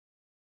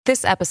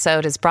This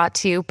episode is brought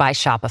to you by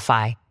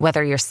Shopify.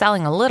 Whether you're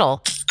selling a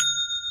little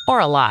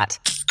or a lot,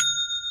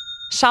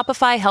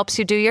 Shopify helps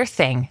you do your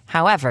thing,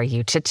 however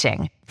you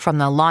cha-ching. From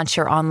the launch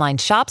your online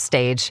shop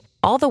stage,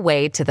 all the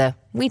way to the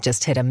we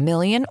just hit 1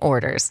 million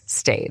orders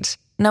stage.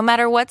 No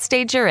matter what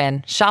stage you're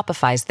in,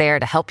 Shopify's there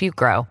to help you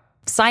grow.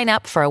 Sign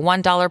up for a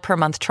 $1 per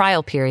month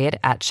trial period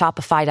at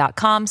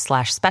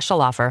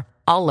shopify.com/special offer,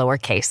 all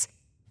lowercase.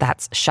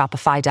 That's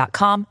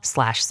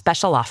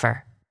shopify.com/special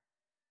offer.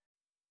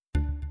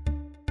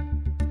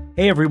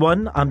 Hey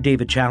everyone, I'm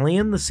David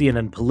Chalian, the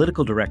CNN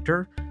political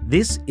director.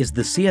 This is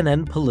the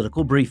CNN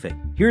Political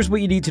Briefing. Here's what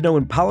you need to know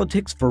in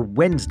politics for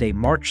Wednesday,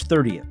 March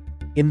 30th.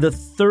 In the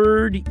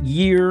third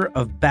year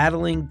of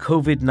battling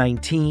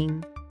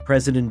COVID-19,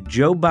 President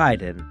Joe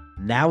Biden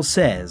now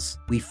says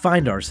we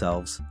find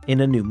ourselves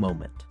in a new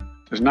moment.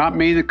 Does not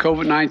mean that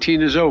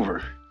COVID-19 is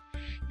over.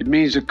 It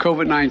means that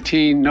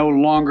COVID-19 no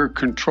longer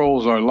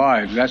controls our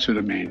lives. That's what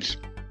it means.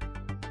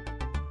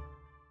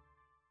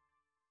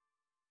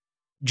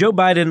 Joe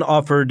Biden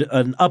offered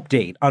an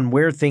update on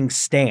where things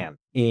stand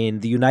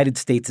in the United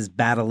States'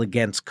 battle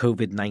against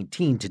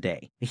COVID-19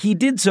 today. He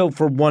did so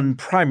for one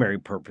primary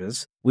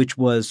purpose, which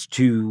was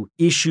to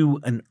issue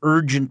an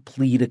urgent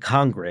plea to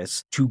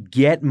Congress to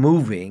get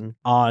moving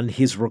on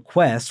his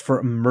request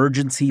for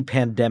emergency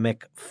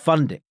pandemic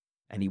funding.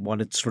 And he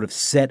wanted to sort of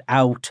set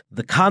out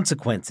the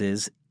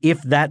consequences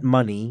if that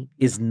money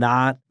is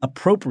not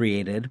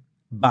appropriated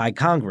by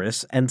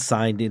Congress and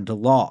signed into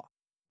law.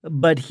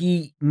 But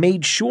he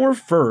made sure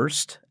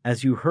first,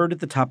 as you heard at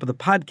the top of the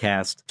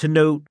podcast, to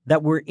note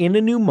that we're in a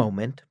new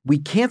moment. We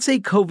can't say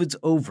COVID's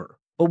over,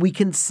 but we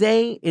can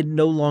say it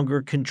no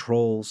longer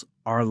controls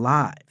our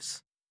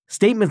lives.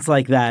 Statements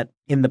like that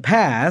in the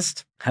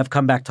past have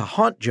come back to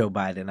haunt Joe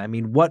Biden. I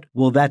mean, what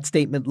will that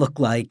statement look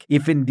like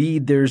if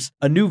indeed there's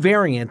a new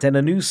variant and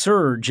a new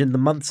surge in the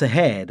months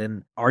ahead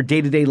and our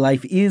day-to-day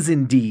life is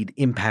indeed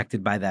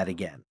impacted by that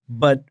again?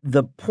 But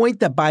the point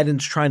that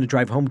Biden's trying to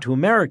drive home to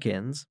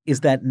Americans is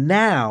that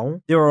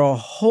now there are a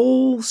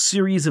whole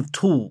series of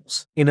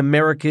tools in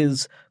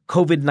America's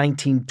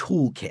COVID-19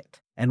 toolkit.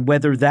 And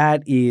whether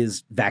that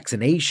is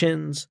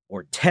vaccinations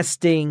or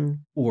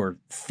testing or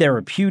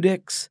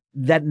therapeutics,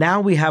 that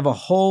now we have a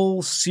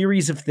whole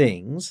series of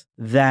things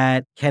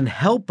that can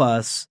help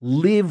us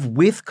live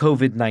with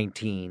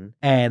COVID-19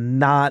 and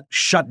not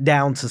shut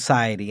down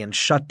society and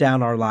shut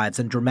down our lives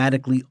and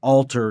dramatically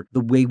alter the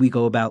way we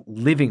go about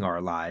living our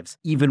lives,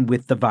 even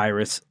with the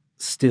virus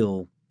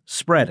still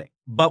spreading.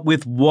 But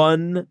with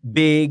one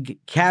big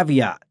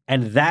caveat,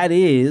 and that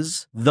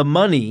is the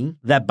money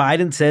that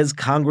Biden says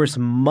Congress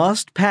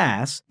must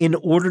pass in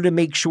order to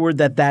make sure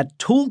that that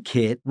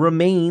toolkit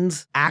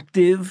remains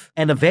active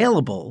and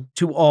available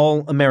to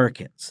all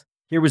Americans.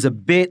 Here was a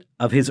bit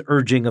of his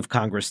urging of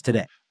Congress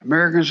today.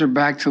 Americans are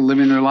back to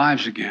living their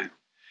lives again.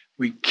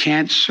 We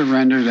can't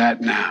surrender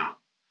that now.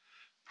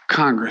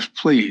 Congress,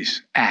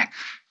 please act.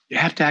 You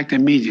have to act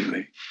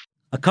immediately.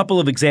 A couple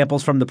of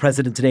examples from the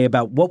president today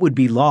about what would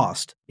be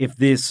lost if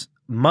this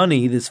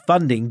money, this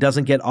funding,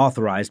 doesn't get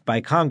authorized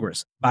by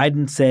Congress.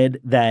 Biden said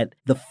that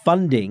the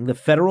funding, the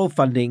federal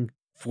funding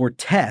for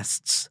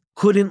tests,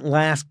 couldn't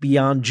last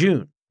beyond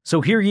June.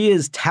 So here he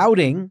is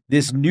touting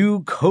this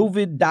new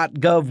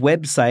covid.gov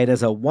website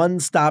as a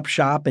one-stop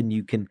shop, and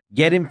you can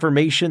get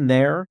information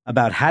there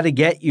about how to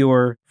get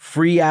your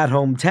free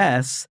at-home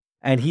tests.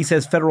 And he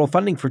says federal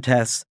funding for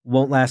tests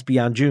won't last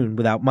beyond June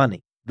without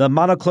money. The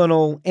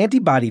monoclonal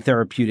antibody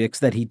therapeutics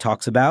that he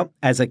talks about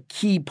as a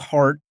key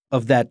part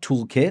of that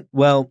toolkit,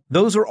 well,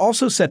 those are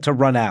also set to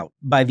run out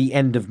by the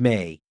end of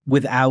May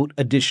without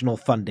additional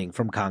funding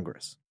from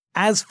Congress.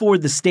 As for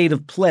the state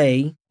of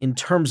play in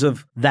terms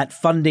of that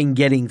funding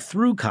getting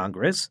through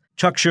Congress,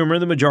 Chuck Schumer,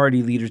 the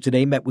majority leader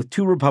today, met with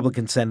two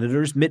Republican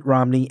senators, Mitt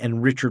Romney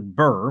and Richard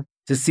Burr,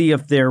 to see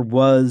if there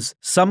was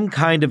some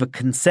kind of a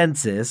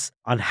consensus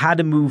on how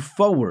to move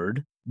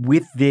forward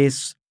with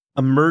this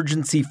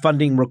emergency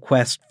funding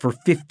request for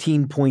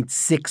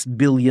 $15.6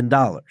 billion.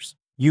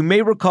 You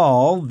may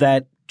recall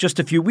that just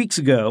a few weeks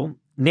ago,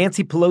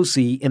 Nancy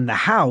Pelosi in the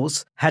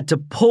House had to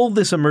pull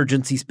this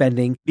emergency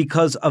spending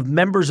because of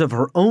members of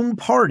her own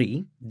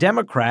party,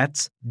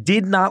 Democrats,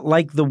 did not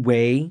like the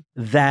way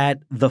that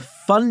the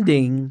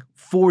funding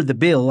for the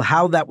bill,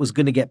 how that was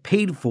going to get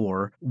paid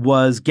for,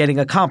 was getting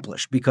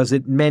accomplished because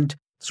it meant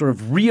sort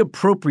of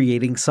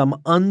reappropriating some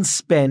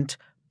unspent,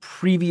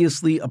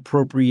 previously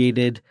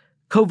appropriated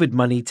COVID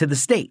money to the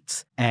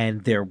states.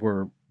 And there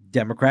were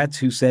Democrats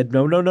who said,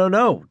 no,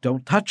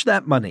 don't touch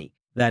that money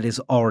that has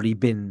already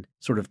been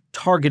sort of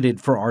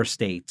targeted for our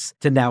states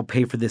to now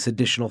pay for this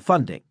additional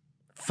funding.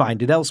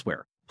 Find it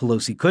elsewhere.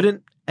 Pelosi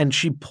couldn't, and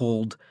she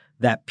pulled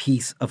that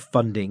piece of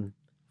funding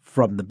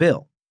from the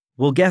bill.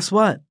 Well, guess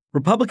what?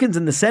 Republicans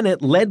in the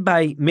Senate, led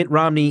by Mitt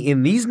Romney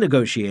in these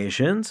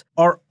negotiations,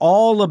 are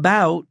all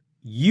about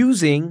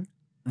using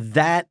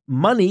that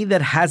money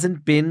that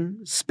hasn't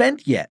been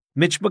spent yet.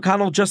 Mitch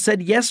McConnell just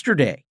said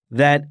yesterday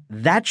that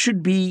that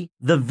should be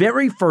the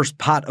very first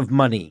pot of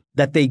money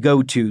that they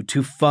go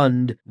to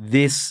fund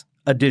this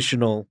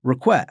additional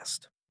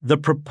request. The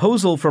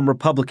proposal from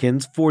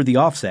Republicans for the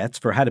offsets,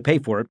 for how to pay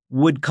for it,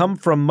 would come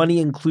from money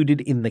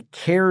included in the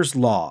CARES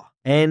law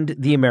and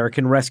the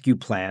American Rescue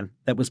Plan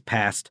that was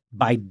passed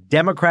by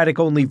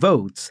Democratic-only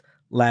votes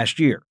last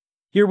year.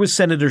 Here was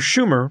Senator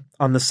Schumer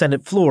on the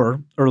Senate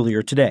floor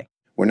earlier today.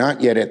 We're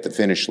not yet at the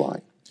finish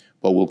line,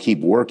 but we'll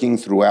keep working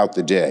throughout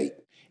the day,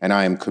 and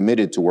I am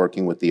committed to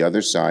working with the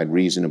other side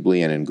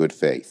reasonably and in good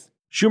faith.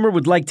 Schumer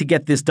would like to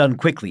get this done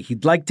quickly.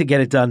 He'd like to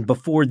get it done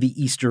before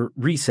the Easter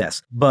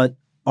recess. But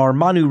our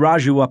Manu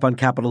Raju up on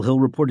Capitol Hill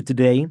reported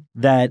today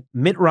that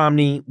Mitt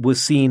Romney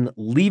was seen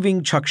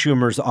leaving Chuck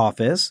Schumer's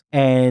office,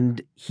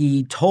 and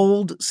he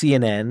told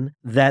CNN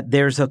that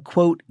there's a,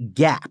 quote,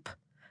 gap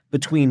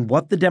between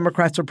what the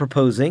Democrats are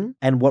proposing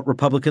and what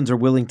Republicans are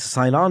willing to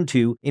sign on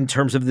to in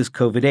terms of this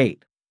COVID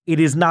aid. It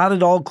is not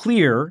at all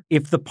clear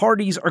if the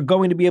parties are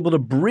going to be able to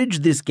bridge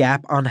this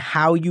gap on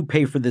how you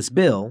pay for this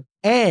bill.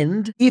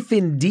 And if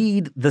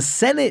indeed the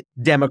Senate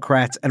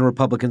Democrats and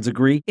Republicans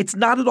agree, it's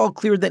not at all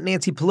clear that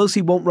Nancy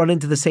Pelosi won't run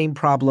into the same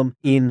problem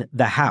in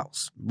the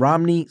House.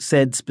 Romney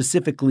said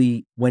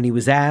specifically when he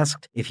was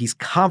asked if he's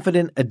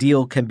confident a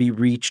deal can be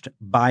reached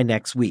by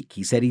next week.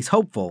 He said he's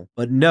hopeful,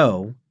 but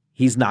no,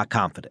 he's not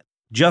confident.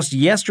 Just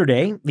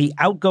yesterday, the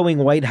outgoing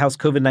White House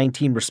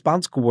COVID-19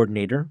 response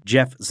coordinator,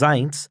 Jeff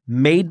Zients,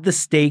 made the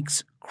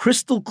stakes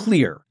crystal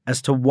clear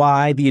as to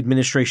why the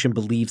administration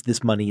believes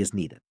this money is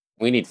needed.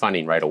 We need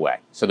funding right away.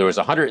 So there was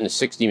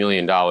 $160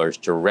 million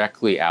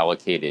directly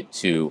allocated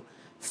to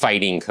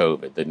fighting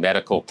COVID, the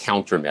medical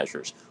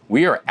countermeasures.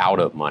 We are out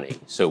of money.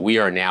 So we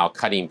are now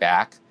cutting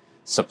back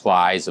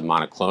supplies of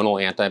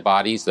monoclonal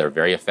antibodies that are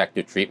very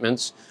effective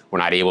treatments. We're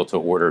not able to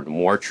order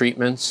more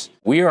treatments.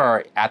 We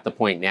are at the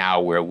point now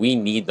where we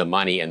need the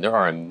money, and there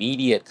are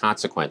immediate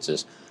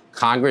consequences.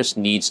 Congress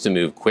needs to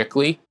move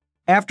quickly.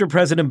 After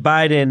President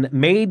Biden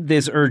made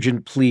this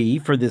urgent plea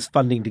for this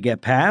funding to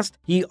get passed,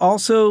 he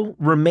also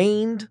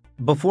remained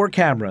before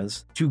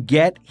cameras to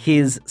get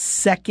his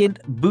second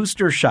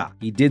booster shot.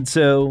 He did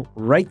so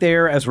right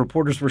there as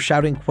reporters were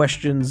shouting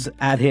questions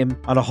at him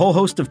on a whole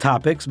host of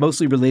topics,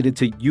 mostly related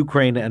to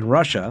Ukraine and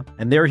Russia.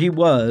 And there he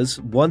was,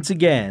 once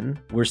again,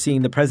 we're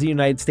seeing the President of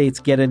the United States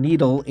get a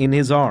needle in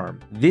his arm.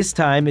 This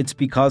time it's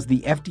because the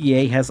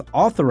FDA has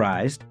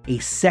authorized a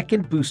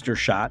second booster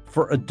shot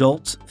for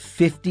adults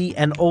 50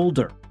 and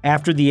older.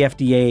 After the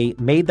FDA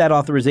made that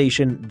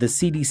authorization, the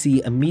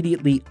CDC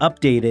immediately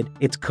updated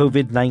its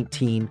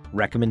COVID-19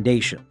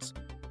 recommendations.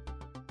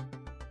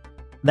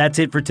 That's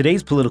it for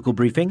today's political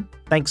briefing.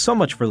 Thanks so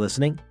much for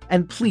listening.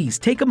 And please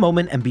take a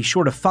moment and be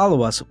sure to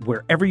follow us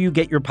wherever you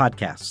get your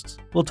podcasts.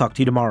 We'll talk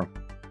to you tomorrow.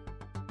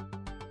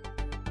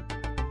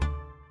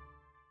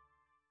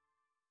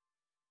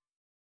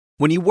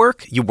 When you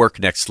work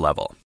next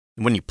level.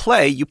 And when you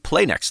play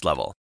next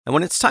level. And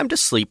when it's time to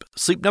sleep,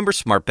 Sleep Number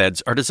smart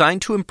beds are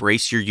designed to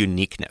embrace your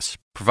uniqueness,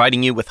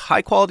 providing you with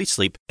high-quality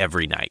sleep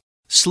every night.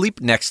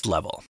 Sleep next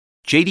level.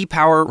 J.D.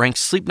 Power ranks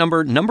Sleep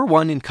Number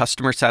 #1 in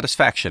customer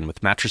satisfaction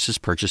with mattresses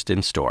purchased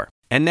in-store.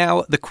 And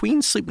now, the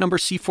Queen Sleep Number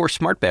C4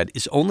 smart bed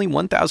is only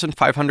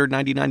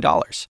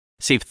 $1,599.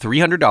 Save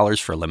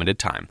 $300 for a limited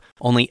time,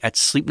 only at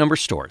Sleep Number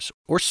stores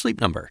or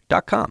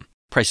sleepnumber.com.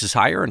 Prices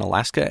higher in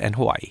Alaska and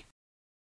Hawaii.